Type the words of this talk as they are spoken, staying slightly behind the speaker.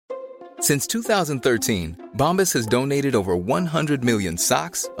Since 2013, Bombas has donated over 100 million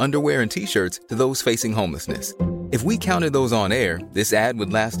socks, underwear, and T-shirts to those facing homelessness. If we counted those on air, this ad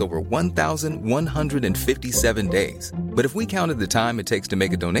would last over 1,157 days. But if we counted the time it takes to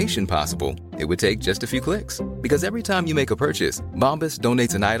make a donation possible, it would take just a few clicks. Because every time you make a purchase, Bombas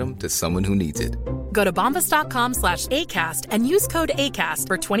donates an item to someone who needs it. Go to bombas.com/ACAST and use code ACAST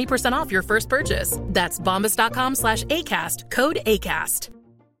for 20% off your first purchase. That's bombas.com/ACAST, code ACAST.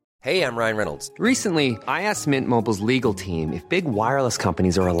 Hey, I'm Ryan Reynolds. Recently, I asked Mint Mobile's legal team if big wireless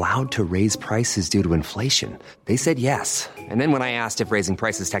companies are allowed to raise prices due to inflation. They said yes. And then when I asked if raising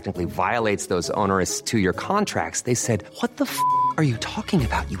prices technically violates those onerous two-year contracts, they said, "What the f*** are you talking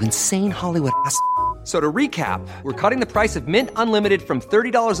about, you insane Hollywood ass?" So to recap, we're cutting the price of Mint Unlimited from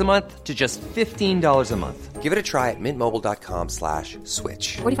 $30 a month to just $15 a month. Give it a try at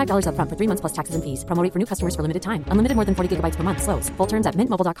mintmobile.com/switch. $45 up front for 3 months plus taxes and fees. Promo rate for new customers for limited time. Unlimited more than 40 gigabytes per month. Slows full terms at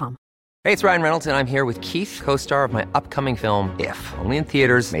mintmobile.com. Hey, it's Ryan Reynolds, and I'm here with Keith, co-star of my upcoming film, If, only in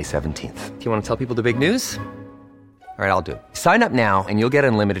theaters May 17th. Do you want to tell people the big news? All right, I'll do it. Sign up now and you'll get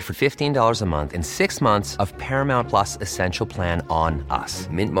unlimited for $15 a month and 6 months of Paramount Plus Essential Plan on us.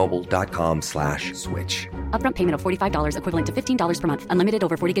 Mintmobile.com/switch. Upfront payment of $45 equivalent to $15 per month. Unlimited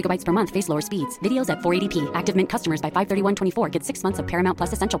over 40 gigabytes per month. Face lower speeds. Videos at 480p. Active Mint customers by 531.24 get 6 months of Paramount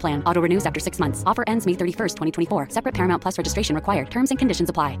Plus Essential Plan. Auto renews after 6 months. Offer ends May 31st, 2024. Separate Paramount Plus registration required. Terms and conditions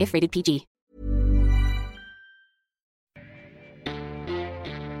apply if rated PG.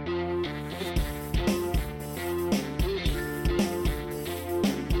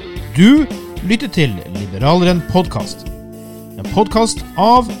 Du lytter til Liberaleren podcast. En podcast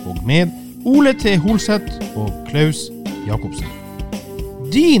av og med Ole T. Holseth og Klaus Jakobsen.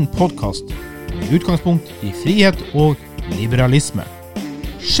 Din podcast med utgangspunkt i frihet og liberalisme.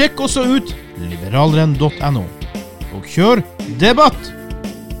 Sjekk også ut liberaleren.no og kjør debatt!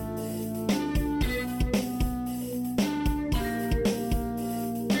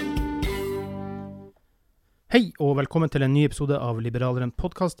 Hei og velkommen til en ny episode av Liberaleren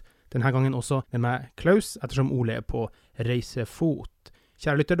podcast. Denne gangen også med meg, Klaus, ettersom Ole er på reisefot.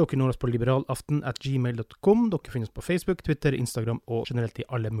 Kjære lytter, dere når oss på liberalaften@gmail.com. Dere finner oss på Facebook, Twitter, Instagram og generelt i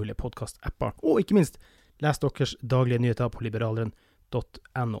alle mulige podcast-apper. Og ikke minst, les deres daglige nyheter på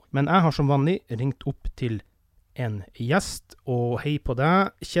liberaleren.no. Men jeg har som vanlig ringt opp til en gjest, og hei på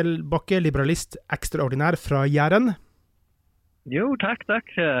deg, Kjell Bakke, liberalist ekstraordinær fra Jæren. Jo, takk.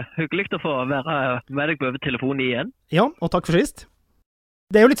 Hyggelig å få være med deg over telefonen igjen. Ja, og takk for sist.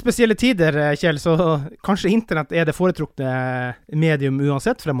 Det er jo litt spesielle tider, Kjell, så kanskje internett er det foretrukne medium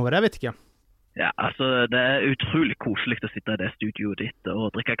uansett fremover, jeg vet ikke. Ja, altså det er utrolig koselig å sitte i det studioet ditt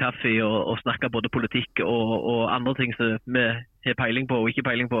og drikke kaffe og snakke både politikk og andre ting som vi har peiling på og ikke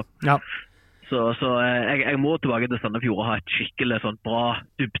peiling på. Ja. Så jeg må tilbake til Sandefjord og ha et skikkelig sånn bra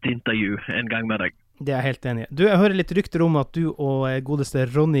dybdeintervju en gang med deg. Det er jeg helt enig i. Du, jeg hører litt rykter om at du og godeste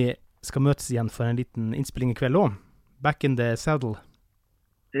Ronny skal møtes igjen for en liten innspilling i kveld også. Back in the saddle.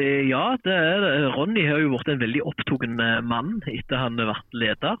 Ja, det er det. Ronny har jo vært en veldig opptogen mann etter han har vært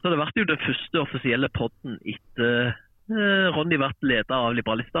leder. Så det har vært jo den første offisielle podden etter Ronny har vært leder av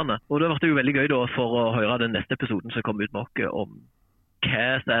Liberalistene. Og det har vært jo veldig gøy da for å høre den neste episoden som kommer ut med oss om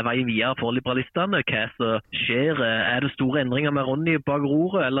hva som er veien videre for Liberalistene, hva som skjer. Er det store endringer med Ronny bak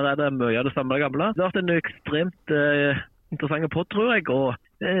roret, eller er det mye av det samme gamle? Det har vært en ekstremt interessant podd, tror jeg, og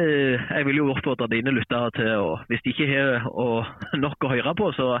jeg vil jo oppfordre dine lyttere til å, hvis de ikke har nok å høre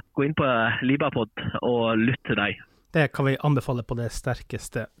på, så gå inn på Liberpod og lytt til deg. Det kan vi anbefale på det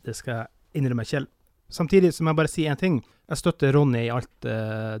sterkeste, det skal jeg innrømme, Kjell. Samtidig som jeg bare sier en ting, jeg støtter Ronny i alt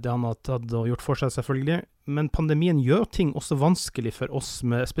det han har tatt og gjort for seg selvfølgelig, men pandemien gjør ting også vanskelig for oss,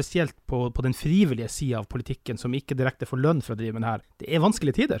 spesielt på den frivillige siden av politikken, som ikke direkte får lønn for å drive med det her. Det er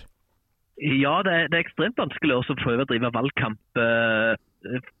vanskelige tider. Ja, det er ekstremt vanskelig også å prøve å drive valgkamp,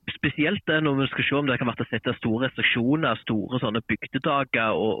 spesielt når vi skal se om det kan være å sette store restriksjoner, store sånne bygdedager,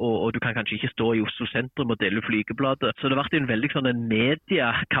 og du kan kanskje ikke stå i Oslo sentrum og dele flygebladet. Så det har vært en veldig sånn en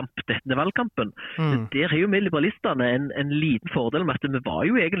mediekamp, denne valgkampen. Der er jo med Liberalistene en liten fordel med at vi var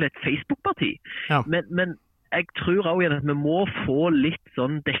jo egentlig et Facebook-parti. Ja. Men jeg tror også at vi må få litt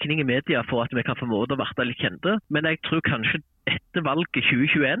sånn dekning i media for at vi kan få måte å være litt kjente. Men jeg tror kanskje etter valget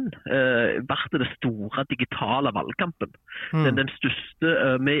 2021 var det store digitale valgkampen. Den største,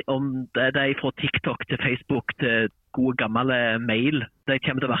 om det er fra TikTok til Facebook til gode gamle mail, det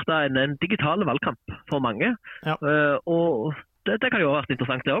kommer til å være en digital valgkamp for mange. Ja. Og det kan jo ha vært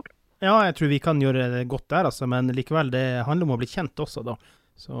interessant det også. Ja, jeg tror vi kan gjøre det godt der, altså, men likevel, det handler om å bli kjent også da.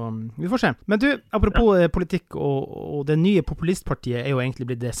 Så vi får se. Men du, apropos politikk og det nye populistpartiet jo egentlig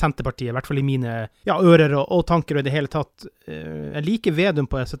blitt det Senterpartiet, I hvert fall I mine ører og tanker og I det hele tatt. Jeg liker Vedum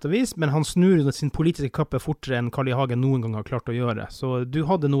på et sett og vis, men han snur sin politiske kappe fortere enn Carl I. Hagen noen gang har klart å gjøre. Så du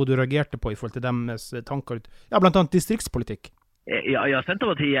hadde noe du reagerte på I forhold til deres tanker, blant annet distriktspolitikk. Ja,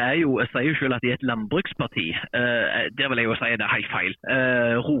 Senterpartiet jo, jeg sier jo selv at de et landbruksparti. Det vil jeg jo si det helt feil.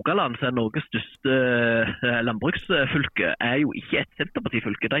 Rogaland, som Norges største landbruksfylke, jo ikke et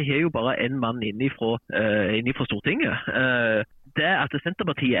Senterpartifylke. De har jo bare en mann innifra Stortinget. Det at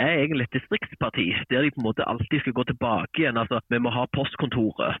Senterpartiet egentlig et distriktsparti, der de på en måte alltid skal gå tilbake igjen. Altså, vi må ha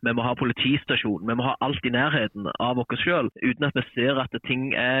postkontoret, vi må ha politistasjonen, vi må ha alt I nærheten av oss selv, uten at vi ser at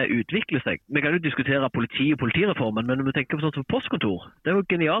ting utvikler seg. Vi kan jo diskutere politi og politireformen, men når vi tenker på sånn som postkontor, det jo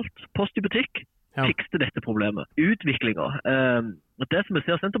genialt. Post I butikk, fikste dette problemet. Utviklingen. Det som vi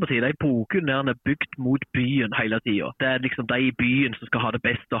ser Senterpartiet, de bruker nærmere bygd mot byen hele tiden. Det liksom de I byen som skal ha det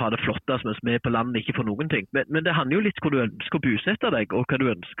best og ha det flottest, mens vi på landet ikke får noen ting. Men det handler jo litt hvor du ønsker å bosette deg, og hva du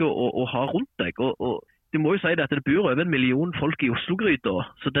ønsker å ha rundt deg. Og du må jo si det at det bor over 1 million folk I Oslo-gryta,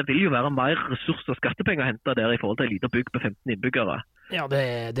 så det vil jo være mer ressurser og skattepenger hentet der I forhold til en liten bygd på 15 innbyggere. Ja,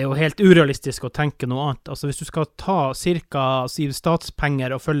 det jo helt urealistisk å tenke noe annet. Altså hvis du skal ta cirka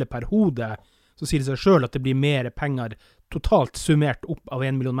statspenger og følge per hode, så sier det seg selv at det blir mer penger totalt summert opp av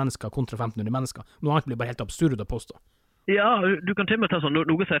 1 million mennesker kontra 1500 mennesker. Noe annet blir bare helt absurd å påstå. Ja, du kan til og med ta sånn,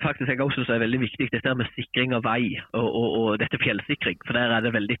 noe som faktisk jeg også synes veldig viktig, dette med sikring av vei og dette fjellsikring, for der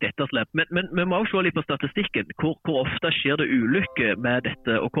det veldig etterslep. Men vi må også se litt på statistikken. Hvor ofte skjer det ulykke med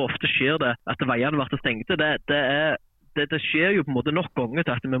dette, og hvor ofte skjer det at veiene blir stengte? Det skjer jo på en måte nok ganger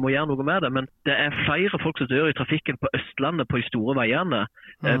til at vi må gjøre noe med det, men det flere folk som dør I trafikken på Østlandet på de store veiene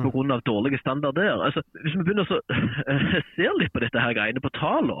på grunn av dårlige standard der. Altså, hvis vi begynner å se litt på dette her greiene på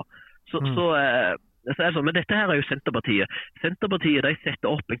taler, så sånn, men dette her jo Senterpartiet. Senterpartiet, de setter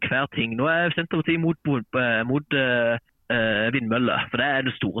opp hver ting. Nå Senterpartiet mot vindmøller, for det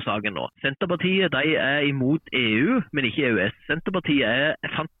den store saken nå. Senterpartiet, de imot EU, men ikke EØS. Senterpartiet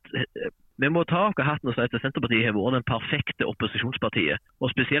vi må ta og hatten og si at Senterpartiet har vært den perfekte opposisjonspartiet.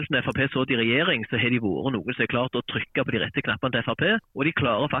 Og spesielt når FrP så I regjering, så har de vært noen som klart å trykke på de rette knappene til FrP, og de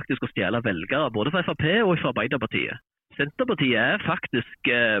klarer faktisk å stjele velgere, både fra FrP og fra Arbeiderpartiet. Senterpartiet faktisk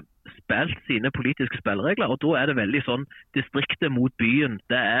spilt sine politiske spilleregler, og da det veldig sånn distriktet mot byen.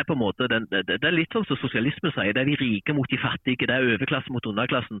 Det på en måte, det litt sånn som sosialisme sier, det de rike mot de fattige, det overklassen mot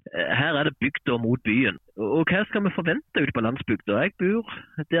underklassen. Her det bygda mot byen. Og hva skal vi forvente ute på landsbygda?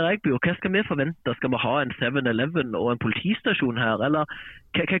 Der jeg bor, hva skal vi forvente? Skal vi ha en 7-Eleven og en politistasjon her, eller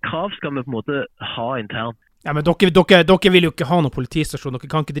hva krav skal vi på en måte ha internt? Ja, men dere vil jo ikke ha noen politistasjon, dere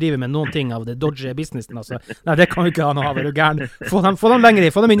kan ikke drive med noen ting av det dodgy businessen, altså. Nei, det kan vi ikke ha noe av, det gærne. Få dem lenger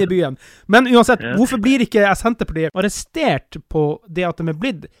få dem inn I byen. Men uansett, hvorfor blir ikke Senterpartiet arrestert på det at de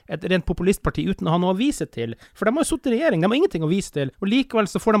blitt et rent populistparti uten å ha noe å vise til? For de har jo suttet I regjering, de har ingenting å vise til, og likevel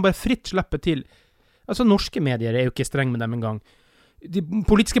så får de bare fritt slippe til. Altså, norske medier jo ikke streng med dem en gang. De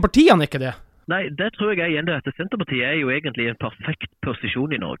politiske partiene ikke det. Nei, det tror jeg igjen det at Senterpartiet jo egentlig en perfekt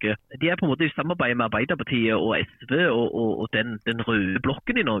posisjon I Norge. De på en måte I samarbeid med Arbeiderpartiet og SV og den røde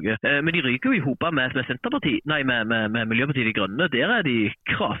blokken I Norge. Men de ryker jo I hopa med Senterpartiet, med Miljøpartiet De Grønne. Der de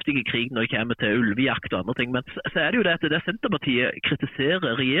kraftige I krig når de kommer til ulvejakt og andre ting. Men så det jo det at det Senterpartiet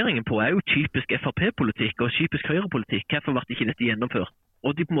kritiserer regjeringen på jo typisk FrP-politikk og typisk Høyre-politikk. Hvorfor ble ikke dette gjennomført?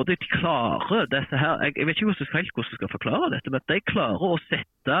 Og de på en måte klarer disse her, jeg vet ikke hvordan jeg skal forklare dette, men de klarer å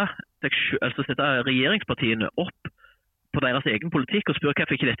sette regjeringspartiene opp på deres egen politikk og spørre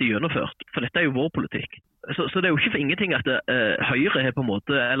hvorfor ikke dette gjennomført, for dette jo vår politikk. Så det jo ikke for ingenting at Høyre har på en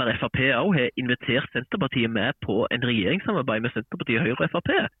måte, eller FrP også har invitert Senterpartiet med på en regjeringssamarbeid med Senterpartiet, Høyre og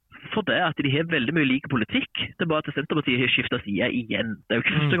FrP. For det at de har veldig mye like politikk, det bare at Senterpartiet har skiftet side igjen. Det jo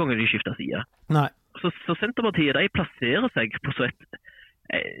ikke første gangen de skifter side. Nei. Så Senterpartiet, de plasserer seg på så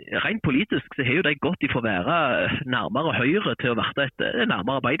rent politisk så har jo de gått ifra å være nærmere Høyre til å være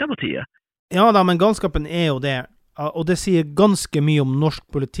nærmere Arbeiderpartiet. Ja da, men galskapen jo det, og det sier ganske mye om norsk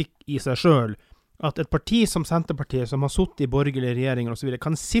politikk I seg selv, at et parti som Senterpartiet, som har suttet I borgerlige regjeringer og så videre,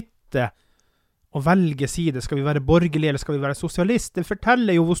 kan sitte og velge side. Skal vi være borgerlige, eller skal vi være sosialist? Det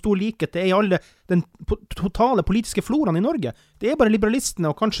forteller jo hvor stor likhet det I alle den totale politiske floraen I Norge. Det bare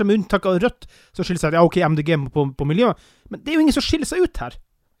liberalistene, og kanskje med unntak av Rødt, som skiller seg, ja ok, MDG på miljø, men det jo ingen som skiller seg ut her.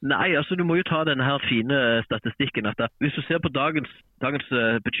 Nei, altså du må jo ta denne her fine statistikken at hvis du ser på dagens dagens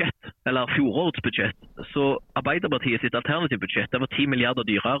budsjett, eller fjorårets budsjett, så Arbeiderpartiet sitt alternative budsjett, det var 10 milliarder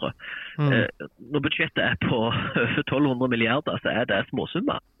dyrere. Når budsjettet på over 1200 milliarder, så det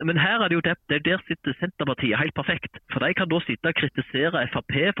småsummer. Men her det jo der sitter Senterpartiet helt perfekt. For de kan da sitte og kritisere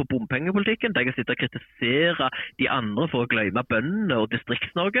FrP for bompengepolitikken, de kan sitte og kritisere de andre for å glemme bøndene og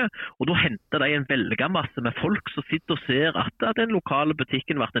Distrikts-Norge, og da henter de en velgermasse med folk som sitter og ser at den lokale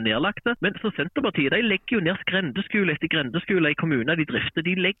butikken ble nedlagt. Men så Senterpartiet, de legger jo ned grendeskole etter grendeskole i kommuner de drifter.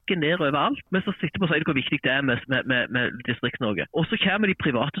 De legger ned overalt, men så sitter på å si hvor viktig det med Distrikts-Norge. Og så kommer de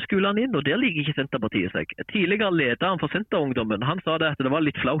private skolene inn, og der ligger ikke Senterpartiet seg. Tidligere lederen for Senterungdommen, han sa det at det var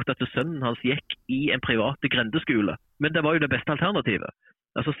litt flaut at sønnen hans gikk i en private grendeskole. Men det var jo det beste alternativet.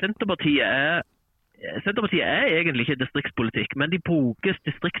 Altså Senterpartiet er egentlig ikke distriktspolitikk, men de bruker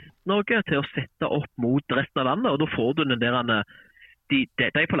Distrikts-Norge til å sette opp mot resten av landet, og da får du den der de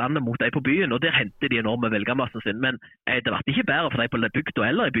på landet mot de på byen, og der henter de enorme velgermassen sin. Men det ble ikke bedre for de på bygda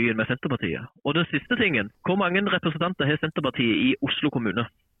eller i byen med Senterpartiet. Og den siste tingen, hvor mange representanter har Senterpartiet i Oslo kommune?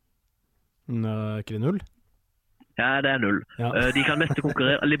 Ikke det 0? Ja, det 0. Ja. De kan mest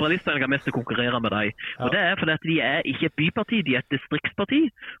konkurrere, liberalistene kan mest konkurrere med dem. Ja. Og det fordi at de ikke et byparti, de et distriktsparti.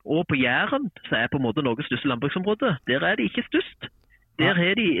 Og på Jæren, så på en måte Norges største landbruksområde, der de ikke størst. Der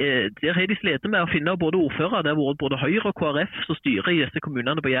har de slitt med å finne både ordfører, det har vært både Høyre og KrF som styrer i disse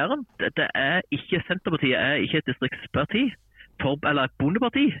kommunene på Jæren. Senterpartiet ikke et distriktsparti, eller et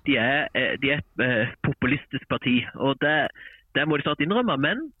bondeparti. De et populistisk parti, og det må de snart innrømme,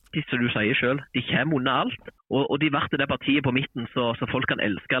 men som du sier selv, de kommer under alt, og de blir det partiet på midten så folk kan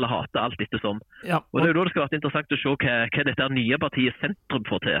elske eller hate alt etter som. Ja, og det jo da det skal være interessant å se hva dette nye partiet Sentrum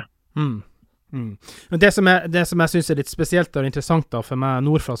får til. Men det som jeg synes litt spesielt og interessant da, for meg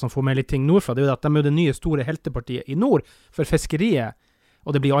nordfra, som får med litt ting nordfra, det jo at de det nye store heltepartiet i nord for fiskeriet,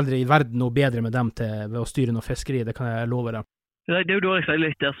 og det blir aldri i verden noe bedre med dem ved å styre noe fiskeri, det kan jeg love deg. Det jo da jeg sier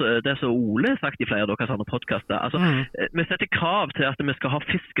litt det som Ole har sagt i flere av deres andre podcaster. Altså, vi setter krav til at vi skal ha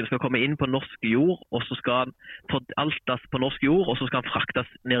fisken skal komme inn på norsk jord, og så skal den foraltes på norsk jord, og så skal den fraktes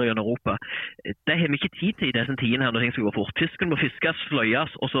ned i Europa. Det har vi ikke tid til i disse tidene her når ting skal gå fort. Fisken må fiskes,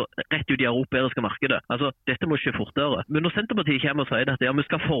 sløyes, og så rett ut i europeiske markedet. Altså, dette må ikke fortere. Men når Senterpartiet kommer og sier at vi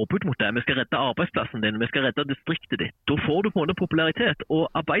skal ha forbud mot det, vi skal redde arbeidsplassen din, vi skal redde distriktet ditt, da får du på en måte popularitet. Og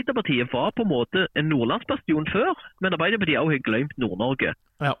Arbeiderpartiet var på en måte en nordlandsbastion før, men Arbeiderpartiet også har glemt Nord-Norge.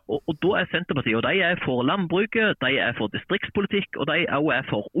 Ja. Og da Senterpartiet, og de for landbruket, de for distriktspolitikk, og de også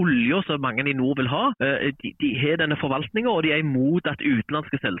for olje, som mange i nord vil ha. De har denne forvaltningen, og de imot at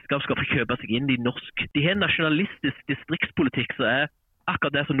utenlandske selskap skal få kjøpe seg inn i norsk. De har nasjonalistisk distriktspolitikk som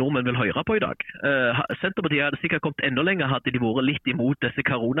akkurat det som nordmenn vil høre på i dag. Senterpartiet hadde sikkert kommet enda lenger hadde de vært litt imot disse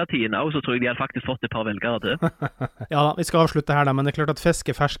koronatidene, og så tror jeg de hadde faktisk fått et par velgere til. Ja da, vi skal avslutte her da, men det klart at fisk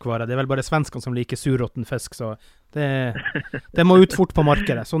ferskvare, det vel bare svenskene som liker surrotten fisk, så det må ut fort på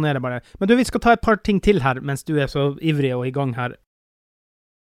markedet, sånn det bare. Men du, vi skal ta et par ting til her, mens du så ivrig og i gang her.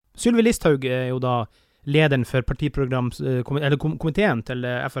 Sylvi Listhaug jo da lederen for komiteen til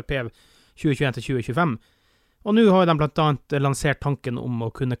FrP 2021-2025, og nå har de blant annet lansert tanken om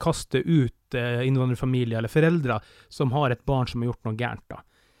å kunne kaste ut innvandrerfamilier eller foreldre som har et barn som har gjort noe gærent da.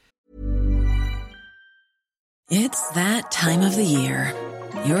 It's that time of the year.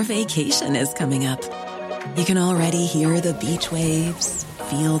 Your vacation is coming up. You can already hear the beach waves,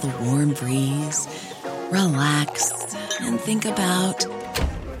 feel the warm breeze, relax, and think about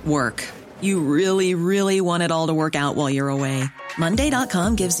work. You really, really want it all to work out while you're away.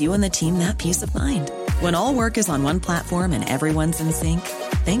 Monday.com gives you and the team that peace of mind. When all work is on one platform and everyone's in sync,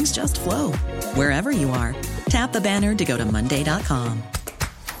 things just flow. Wherever you are, tap the banner to go to Monday.com.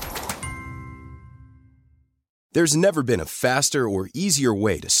 There's never been a faster or easier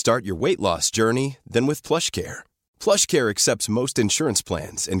way to start your weight loss journey than with PlushCare. PlushCare accepts most insurance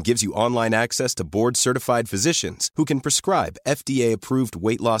plans and gives you online access to board-certified physicians who can prescribe FDA-approved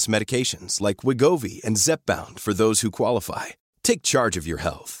weight loss medications like Wegovy and Zepbound for those who qualify. Take charge of your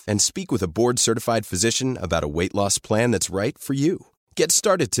health and speak with a board-certified physician about a weight loss plan that's right for you. Get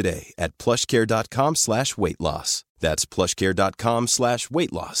started today at plushcare.com/weightloss. That's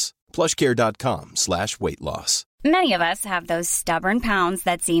plushcare.com/weightloss. plushcare.com/weightloss. Many of us have those stubborn pounds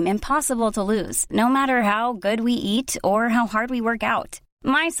that seem impossible to lose, no matter how good we eat or how hard we work out.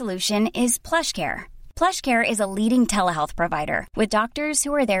 My solution is PlushCare. PlushCare is a leading telehealth provider with doctors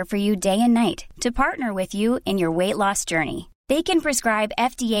who are there for you day and night to partner with you in your weight loss journey. They can prescribe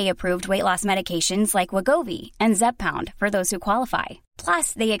FDA-approved weight loss medications like Wegovy and Zepbound for those who qualify.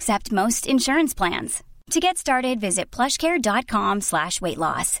 Plus, they accept most insurance plans. To get started, visit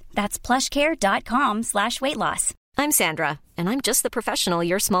plushcare.com/weightloss. That's plushcare.com/weightloss. I'm Sandra, and I'm just the professional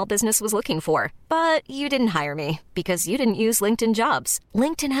your small business was looking for. But you didn't hire me because you didn't use LinkedIn Jobs.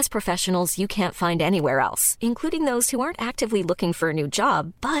 LinkedIn has professionals you can't find anywhere else, including those who aren't actively looking for a new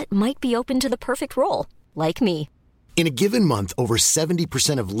job, but might be open to the perfect role, like me. In a given month, over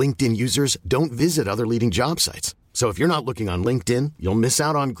 70% of LinkedIn users don't visit other leading job sites. So if you're not looking on LinkedIn, you'll miss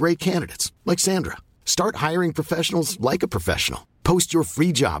out on great candidates like Sandra. Start hiring professionals like a professional. Post your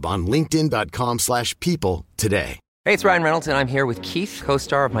free job on linkedin.com/people today. Hey, it's Ryan Reynolds, and I'm here with Keith,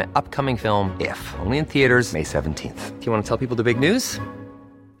 co-star of my upcoming film, If, only in theaters May 17th. Do you want to tell people the big news?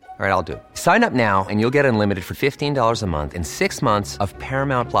 All right, I'll do it. Sign up now and you'll get unlimited for $15 a month and 6 months of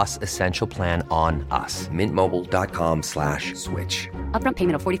Paramount Plus Essential Plan on us. MintMobile.com/switch. Upfront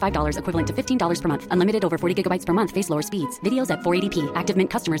payment of $45 equivalent to $15 per month. Unlimited over 40 gigabytes per month. Face lower speeds. Videos at 480p. Active Mint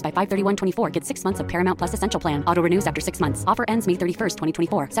customers by 531.24 get 6 months of Paramount Plus Essential Plan. Auto renews after 6 months. Offer ends May 31st,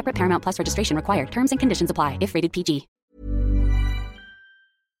 2024. Separate Paramount Plus registration required. Terms and conditions apply if rated PG.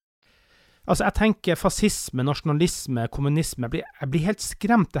 Altså, jeg tenker fascisme, nasjonalisme, kommunisme. Jeg blir helt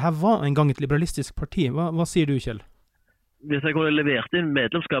skremt. Dette var en gang et liberalistisk parti. Hva sier du, Kjell? Hvis jeg kunne levert inn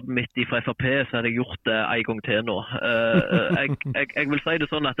medlemskapet mitt fra FrP, så hadde jeg gjort det en gang til nå. Jeg vil si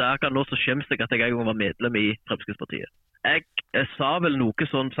det sånn at akkurat nå så skjemmes jeg at jeg en gang var medlem i Fremskrittspartiet. Jeg sa vel noe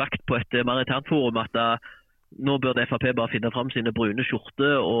sånn sagt på et maritant forum at nå burde FrP bare finne frem sine brune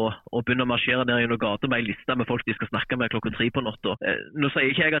skjorter og begynne å marsjere ned i noen gater med en liste med folk de skal snakke med 3 på natta. Nå sier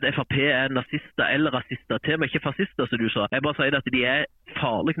ikke jeg at FrP nazister eller rasister, til og med ikke fascister, som du sa. Jeg bare sier at de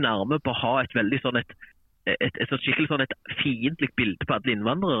farlig nærme på å ha et veldig sånn et skikkelig sånn et fiendtlig bilde på alle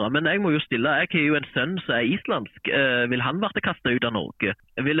innvandrere. Men jeg må jo stille, jeg har jo en sønn som islandsk. Vil han vært kastet ut av Norge?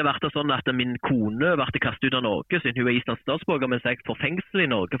 Ville vært det sånn at min kone vært kastet ut av Norge siden hun islandsk statsborger, mens jeg får fengsel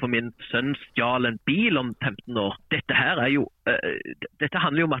i Norge for min sønn stjal en bil om 15 år? Dette her jo, dette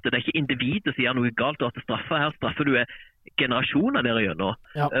handler jo om at det ikke individet som gjør noe galt, og at straffer du generasjoner der igjennom.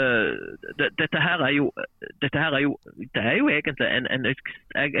 Ja. Dette her jo egentlig jeg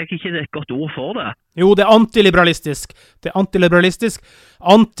ikke et godt ord for det. Jo, det antiliberalistisk. Det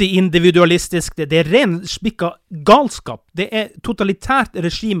anti-individualistisk. Det ren spikka galskap. Det totalitært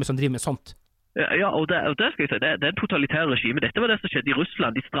regime som driver med sånt. Ja, og det skal jeg si, det en totalitær regime. Dette var det som skjedde i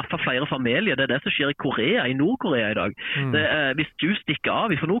Russland. De straffer flere familier. Det det som skjer i Korea, i Nord-Korea i dag. Hvis du stikker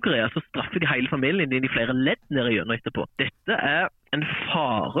av fra Nord-Korea, så straffer de hele familien din i flere ledd nede igjennom etterpå. Dette en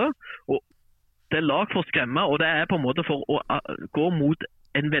fare, og det lag for å skremme, og det på en måte for å gå mot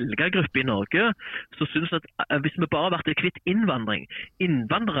en velgergruppe i Norge, så synes at hvis vi bare vært kvitt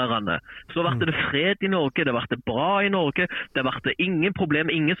innvandrerne, så vært det fred i Norge, det vært bra i Norge, det vært ingen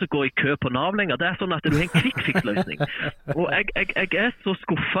problem, ingen som går i kø på Nav lenger. Det sånn at du har en quick-fix-løsning. Og jeg så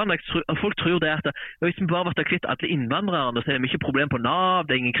skuffende. Folk tror det at hvis vi bare vært kvitt alle innvandrerne, så det mye problem på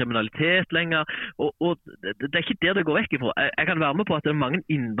Nav, det ingen kriminalitet lenger, og det ikke der det går vekk ifra. Jeg kan være med på at det mange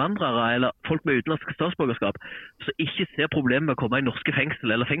innvandrere, eller folk med utenlandsk statsborgerskap, som ikke ser problemet med å komme i norske fengsel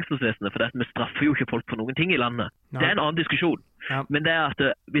eller fengselsvesenet, for vi straffer jo ikke folk for noen ting i landet. Ja. Det en annen diskusjon. Ja. Men det at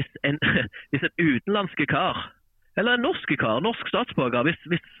hvis en utenlandske kar, eller en norsk kar, norsk statsborger, hvis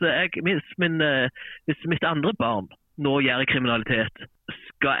mitt andre barn nå gjør kriminalitet,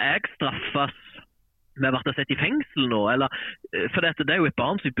 skal jeg straffes med å være sett i fengsel nå? Eller, for det jo et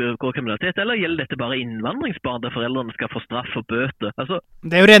barn som begår kriminalitet, eller gjelder dette bare innvandringsbarn der foreldrene skal få straff og bøter? Altså,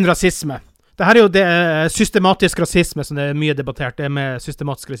 det jo ren rasisme. Det her jo det systematisk rasisme som det mye debattert, det med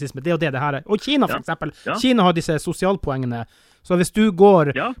systematisk rasisme. Det jo det her Og Kina for eksempel. Ja. Kina har disse sosialpoengene. Så hvis du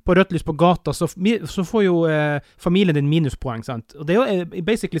går på rødt lys på gata, så får jo familien din minuspoeng, sant? Og det jo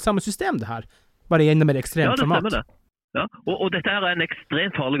basically samme system det her. Bare i enda mer ekstremt format. Det. Ja, og dette her en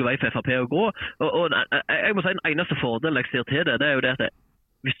ekstremt farlig vei for FrP å gå. Og jeg må si den eneste fordelen jeg ser til det jo det at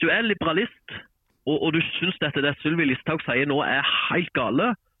hvis du liberalist, og du synes dette det Sylvi Listhaug sier nå helt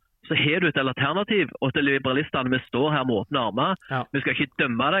gale, så har du et alternativ, og til liberalistene vi står her med åpne armer. Ja. Vi skal ikke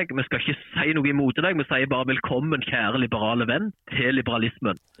dømme deg, vi skal ikke si noe imot deg, vi sier bare velkommen, kjære liberale venn, til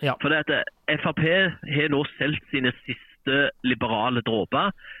liberalismen. Ja. For det at FrP har nå selv sine siste liberale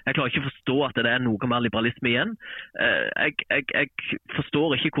dråper. Jeg klarer ikke å forstå at det noe mer liberalisme igjen. Jeg forstår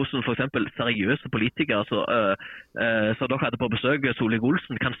ikke hvordan for eksempel seriøse politikere så dere hadde på besøk,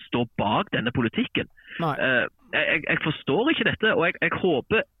 Solvik-Olsen, kan stå bak denne politikken. Jeg forstår ikke dette, og jeg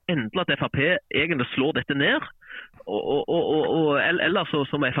håper endelig at FrP egentlig slår dette ned, eller så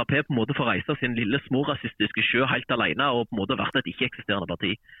som FrP på en måte får reise sin lille smårasistiske sjø helt alene, og på en måte vært et ikke-eksisterende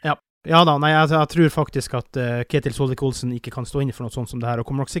parti. Ja da, jeg tror faktisk at Ketil Solvik-Olsen ikke kan stå inne for noe sånt som det her, og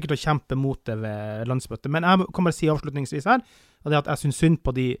kommer nok sikkert til å kjempe mot det ved landsmøtet. Men jeg kommer til å si avslutningsvis her, at jeg synes synd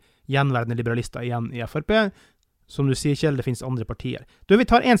på de gjenværende liberalister igjen i FrP, som du sier, Kjell, det finnes andre partier. Du, vi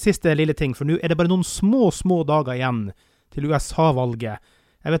tar en siste lille ting, for nå det bare noen små dager igjen til USA-valget.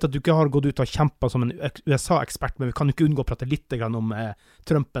 Jeg vet at du ikke har gått ut og kjempet som en USA-ekspert, men vi kan jo ikke unngå å prate litt om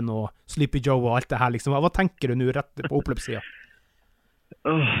Trumpen og Sleepy Joe og alt det her, liksom. Hva tenker du nå rett på oppløpssiden?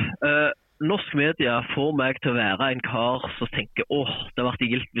 Norsk media får meg til å være en kar som tenker, det har vært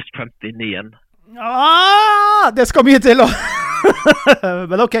gildt hvis Trump vinner igjen. Det skal mye til, da!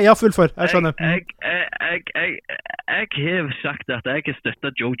 Men ok, ja, fullfør. Jeg skjønner. Jeg har sagt at jeg har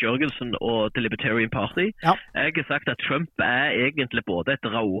støttet Joe Jorgensen og The Libertarian Party. Ja. Jeg har sagt at Trump egentlig både et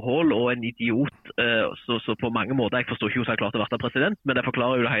rauhål og en idiot, så på mange måter, jeg forstår ikke hvordan han klarte å være president, men det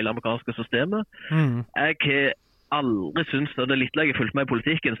forklarer jo det hele amerikanske systemet. Jeg har aldri syntes, og det litt jeg har fulgt med i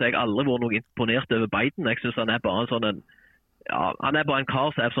politikken, så jeg har aldri vært noe imponert over Biden. Jeg synes han bare en sånn han bare en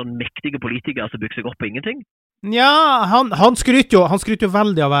kar som sånn mektige politiker som bygger seg opp på ingenting. Ja, han skryter jo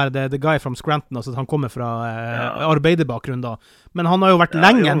veldig av å være the guy from Scranton, altså at han kommer fra arbeiderbakgrunn da. Men han har jo vært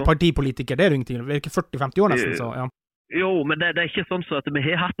lenge en partipolitiker, det jo ingenting. Det ikke 40-50 år nesten, så ja. Jo, men det ikke sånn så at vi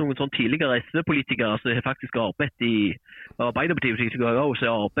har hatt noen sånn tidligere SV-politikere som har faktisk arbeidet i Arbeiderpartiet-politikere som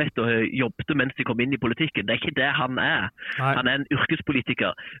har arbeidet og jobbet mens de kom inn i politikken. Det ikke det han Nei. Han en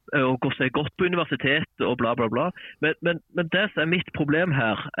yrkespolitiker og går seg godt på universitet og bla bla bla. Men det som mitt problem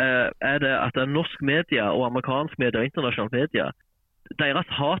her det at norsk media og amerikansk media og internasjonal media, deres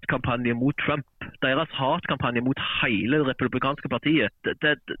hatkampanje mot Trump, deres hatkampanje mot hele det republikanske partiet,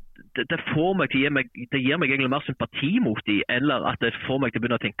 det får meg til det gir meg egentlig mer sympati mot de, eller at det får meg til å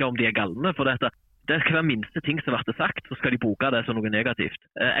begynne å tenke om de galne, for det skal være minste ting som blir sagt, så skal de bruke det som noe negativt.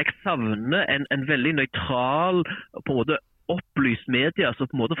 Jeg savner en veldig nøytral, på en måte opplyst media,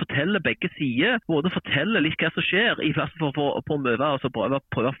 som på en måte forteller begge sider, på en måte forteller litt hva som skjer, i plass for å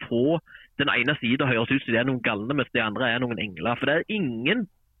prøve å få den ene siden høres ut som det noen galne, mens det andre noen engler. For det ingen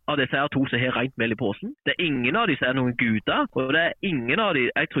av disse her to som har rent mel i posen. Det ingen av de som noen guder, og det ingen av de,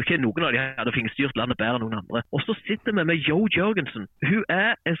 jeg tror ikke noen av de hadde finstyrt landet bedre enn noen andre. Og så sitter vi med Joe Jorgensen. Hun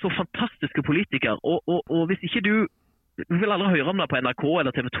en så fantastisk politiker, og hvis ikke du vil aldri høre om det på NRK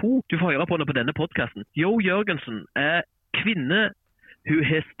eller TV 2, du får høre på det på denne podcasten. Joe Jorgensen kvinne. Hun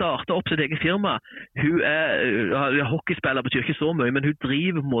har startet opp sitt eget firma. Hun hockeyspiller, betyr ikke så mye, men hun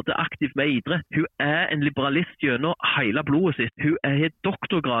driver på en måte aktivt med idrett. Hun en liberalist gjennom hele blodet sitt. Hun har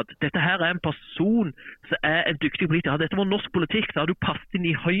doktorgrad. Dette her en person som en dyktig politiker. Hadde dette var norsk politikk, så hadde du passet inn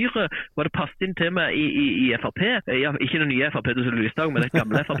i Høyre, var det passet inn til meg i FRP. Ikke det nye FRP, det Lysthaug, men det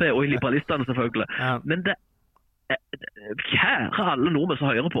gamle FRP, og i liberalistene selvfølgelig. Ja. Men det kjære alle nordmenn som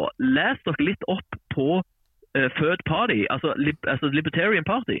hører på, les dere litt opp på Third Party, altså Libertarian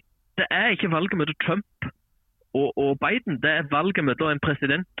Party. Det ikke valget mellom Trump og Biden, det valget mellom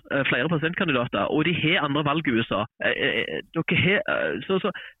flere presidentkandidater, og de har andre valg i USA.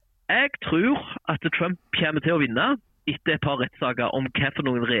 Så jeg tror at Trump kommer til å vinne etter et par rettssaker om hva for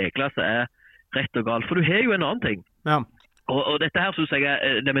noen regler som rett og galt. For du har jo en annen ting. Ja. Og dette her synes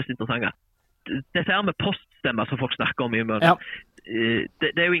jeg det mest interessante. Dette her med poststemmer som folk snakker om i møter. Ja.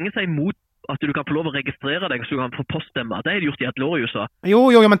 Det jo ingen som imot at du kan få lov å registrere deg så du kan få poststemme. Det har de gjort i et år i USA.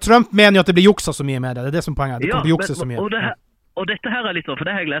 Jo, men Trump mener jo at det blir juksa så mye med det. Det det som er poenget. Det kan bli juksa så mye. Og dette her litt sånn, for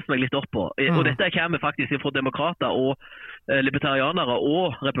det har jeg lest meg litt opp på. Og dette kommer faktisk fra demokrater og libertarianere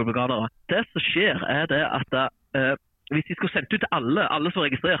og republikanere. Det som skjer det at hvis de skulle sendt ut til alle som er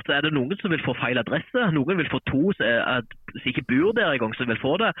registrert, så det noen som vil få feil adresse, noen vil få to som ikke bor der en gang som vil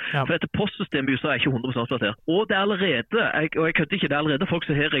få det, for dette postsystemet i USA ikke 100% oppdatert. Og det allerede, og jeg kødder ikke, det allerede folk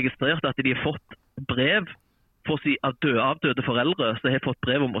som har registrert at de har fått brev for å si avdøde foreldre som har fått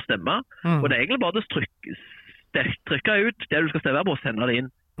brev om å stemme, og det egentlig bare å trykke ut det du skal stemme på og sende det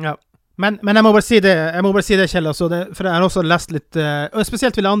inn. Ja. Men jeg må bare si det, Kjell, altså for jeg har også lest litt, og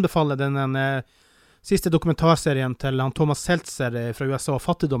spesielt vil jeg anbefale den siste dokumentarserien til Thomas Seltzer fra USA,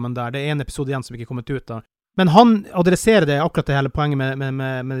 fattigdommen der. Det en episode igjen som ikke er kommet ut da. Men han adresserer det akkurat det hele poenget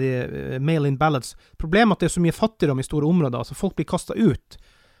med de mail-in ballots. Problemet at det så mye fattigdom i store områder, så folk blir kastet ut.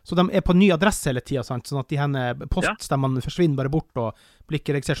 Så de på ny adresse hele tiden, sant? Sånn at de henne poststemmene forsvinner bare bort og blir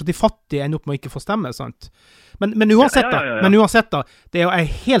ikke registrert. Så de fattige ender opp med å ikke få stemme, sant? Men uansett da, det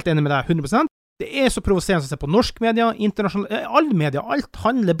jeg helt enig med deg 100%. Det så provoserende å se på norsk media, internasjonal, alle media, alt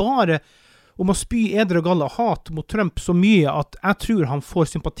handler bare om å spy eder og galle hat mot Trump så mye at jeg tror han får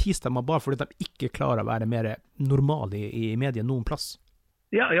sympatistemmer bare fordi de ikke klarer å være mer normal i media noen plass.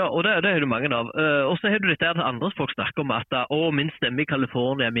 Ja, og det er det mange av. Og så har du dette at andre folk snakker om at min stemme i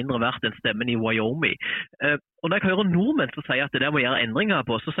California er mindre verdt enn stemmen i Wyoming. Og når jeg hører nordmenn som sier at det der må gjøre endringer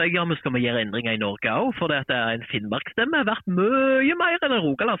på, så sier jeg men skal vi gjøre endringer i Norge også, for det at en Finnmark-stemme er verdt mye mer enn en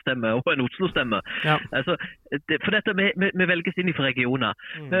Rogaland-stemme og en Oslo-stemme. Ja. Altså, for dette, vi velges inn i regioner.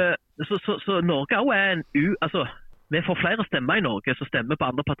 Så Norge også er altså, vi får flere stemmer i Norge som stemmer på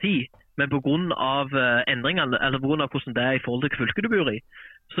andre partier, men på grunn av endringene, eller på grunn av hvordan det er i forhold til fylket du bor i,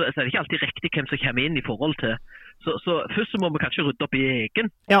 så er det ikke alltid riktig hvem som kommer inn i forhold til. Så først så må vi kanskje rydde opp i egen.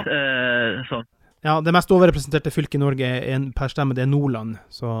 Ja. Sånn. Ja, det mest overrepresenterte fylket i Norge per stemme, det er Nordland,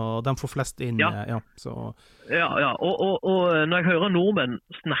 så de får flest inn. Ja, og når jeg hører nordmenn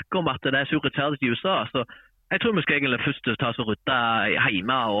snakke om at det er så urettferdig i USA, så jeg tror vi skal egentlig først ta oss og rydde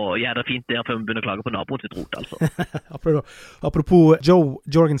hjemme og gjøre det fint der før vi begynner å klage på naboen sitt rot, altså. Apropos Joe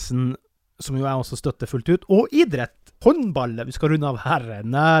Jorgensen, som jo jeg også støtter fullt ut, og idrett, håndball, vi skal runde av herre,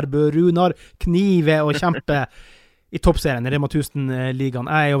 Nærbø, Runar, knive og kjempe i toppserien, i Rema 1000-ligaen.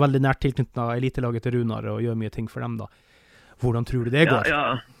 Jeg er jo veldig nært tilknyttet av elitelaget til Runar og gjør mye ting for dem da. Hvordan tror du det går?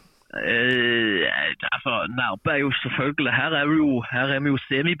 Ja. Altså, Nærbø er jo selvfølgelig, her er vi jo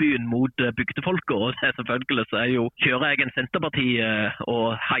semibyen mot bygdefolket, og det er selvfølgelig så kjører jeg en Senterparti og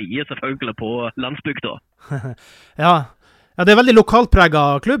heier selvfølgelig på landsbygda. Ja, det er veldig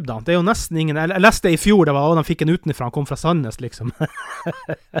lokalpreget klubb da. Det er jo nesten ingen, jeg leste i fjor, det var, de fikk en utenfra, han kom fra Sandnes liksom.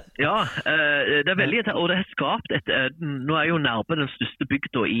 Ja, det er veldig, og det har skapt nå er jo Nærbø den største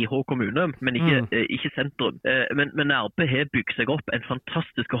bygda i Hå kommune, men ikke sentrum. Men Nærbø har bygd seg opp en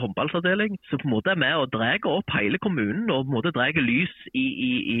fantastisk håndballsavdeling, som på en måte er med å drege opp hele kommunen, og på en måte drege lys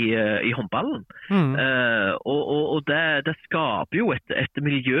i håndballen. Og det skaper jo et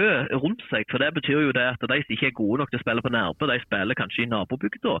miljø rundt seg, for det betyr jo det at de som ikke er gode nok til å spille på Nærbø, de spiller kanskje i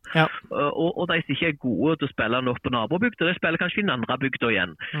nabobygda, og de som ikke er gode til å spille nok på nabobygda, de spiller kanskje i den andre bygda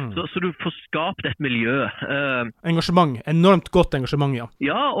igjen. Så du får skapt et miljø. Engasjement, enormt godt engasjement, ja.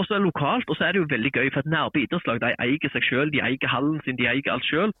 Ja, og så er det lokalt, og så er det jo veldig gøy, for at Nærbø idrettslag, de eier seg selv, de eier hallen sin, de eier alt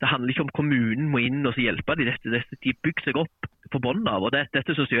selv. Det handler ikke om kommunen må inn og hjelpe de bygger seg opp på bånd av, og dette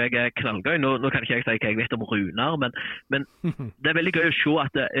synes jeg er knallgøy. Nå kan ikke jeg si hva jeg vet om Runar, men det er veldig gøy å se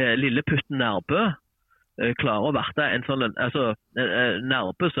at Lilleputten Nærbø klarer å være en sånn, altså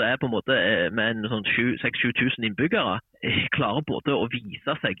Nærbø så er på en måte med en sånn 6-7 tusen innbyggere, klarer både å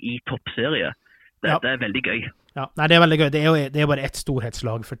vise seg i toppserie. Det er veldig gøy. Ja, nei, det er veldig gøy. Det er jo bare ett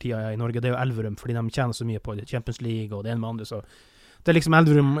storhetslag for tida i Norge. Det er jo Elverum, fordi de tjener så mye på Champions League og det ene med andre, så det er liksom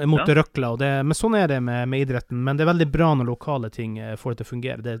Elverum mot Røkla, men sånn er det med idretten. Men det er veldig bra når lokale ting får det til å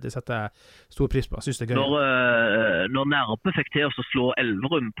fungere. Det setter jeg stor pris på. Jeg synes det er gøy. Når Nærbø fikk til å slå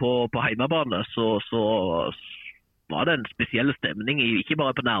Elverum på heimebane, så var det en spesiell stemning, ikke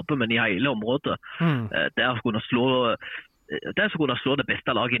bare på Nærbø, men i hele området. Det er å kunne slå det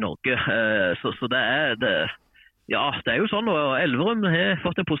beste laget i Norge. Så det er det. Ja, det er jo sånn, og Elverum har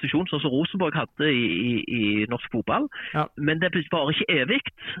fått en posisjon sånn som Rosenborg hadde i norsk fotball, men det varer ikke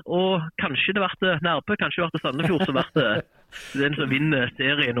evigt, og kanskje det ble Nærbø, kanskje det ble Sandefjord, så ble det den som vinner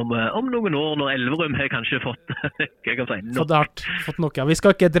serien om noen år, når Elverum har kanskje fått fått nok, ja. Vi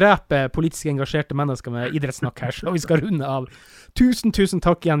skal ikke drepe politisk engasjerte mennesker med idrettssnakk her, så vi skal runde av. Tusen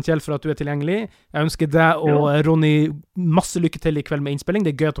takk igjen, Kjell, for at du er tilgjengelig. Jeg ønsker deg og Ronny masse lykke til i kveld med innspilling.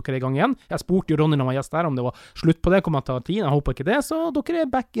 Det er gøy at dere er i gang igjen. Jeg spurte jo Ronny når han var gjest her, om det var slutt på det, kommer til å ta tid. Jeg håper ikke det, så dere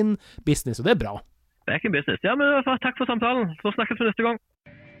er back in business, og det er bra. Back in business, ja, men takk for samtalen. Så snakkes vi neste gang.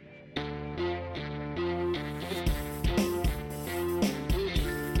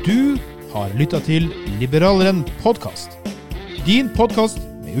 Du har lyttet til Liberaleren podcast. Din podcast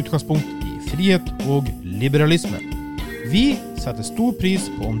med utgangspunkt i frihet og liberalisme. Vi setter stor pris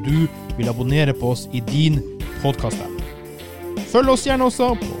på om du vil abonnere på oss i din podcast-app. Følg oss gjerne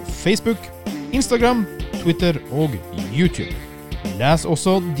også på Facebook, Instagram, Twitter og YouTube. Les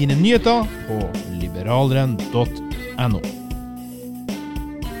også dine nyheter på liberaleren.no.